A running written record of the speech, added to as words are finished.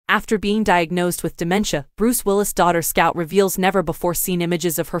After being diagnosed with dementia, Bruce Willis' daughter Scout reveals never-before-seen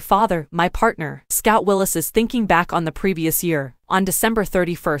images of her father, my partner. Scout Willis is thinking back on the previous year. On December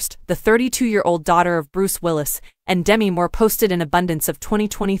 31st, the 32-year-old daughter of Bruce Willis and Demi Moore posted an abundance of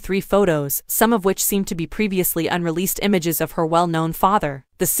 2023 photos, some of which seem to be previously unreleased images of her well-known father.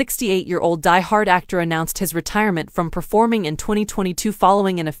 The 68-year-old die-hard actor announced his retirement from performing in 2022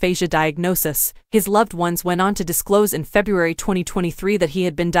 following an aphasia diagnosis. His loved ones went on to disclose in February 2023 that he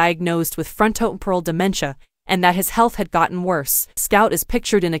had been diagnosed with frontotemporal dementia and that his health had gotten worse. Scout is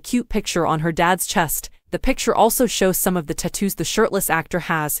pictured in a cute picture on her dad's chest. The picture also shows some of the tattoos the shirtless actor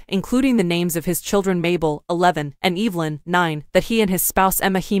has, including the names of his children Mabel, 11, and Evelyn, 9, that he and his spouse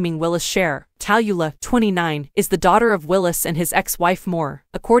Emma Heming Willis share. Tallulah, 29, is the daughter of Willis and his ex-wife Moore.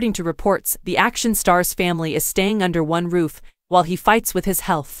 According to reports, the action star's family is staying under one roof while he fights with his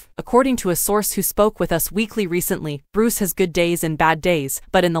health. According to a source who spoke with Us Weekly recently, Bruce has good days and bad days,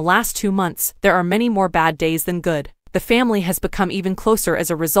 but in the last 2 months, there are many more bad days than good. The family has become even closer as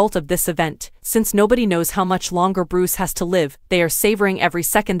a result of this event. Since nobody knows how much longer Bruce has to live, they are savoring every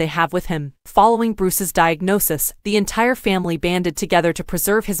second they have with him. Following Bruce's diagnosis, the entire family banded together to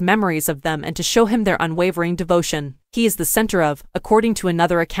preserve his memories of them and to show him their unwavering devotion. He is the center of, according to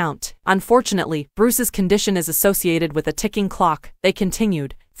another account. Unfortunately, Bruce's condition is associated with a ticking clock, they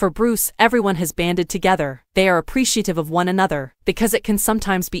continued. For Bruce, everyone has banded together. They are appreciative of one another, because it can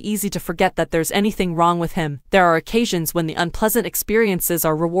sometimes be easy to forget that there's anything wrong with him. There are occasions when the unpleasant experiences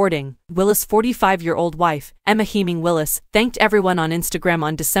are rewarding. Willis' 45-year-old wife, Emma Heming Willis, thanked everyone on Instagram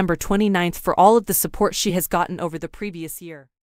on December 29th for all of the support she has gotten over the previous year.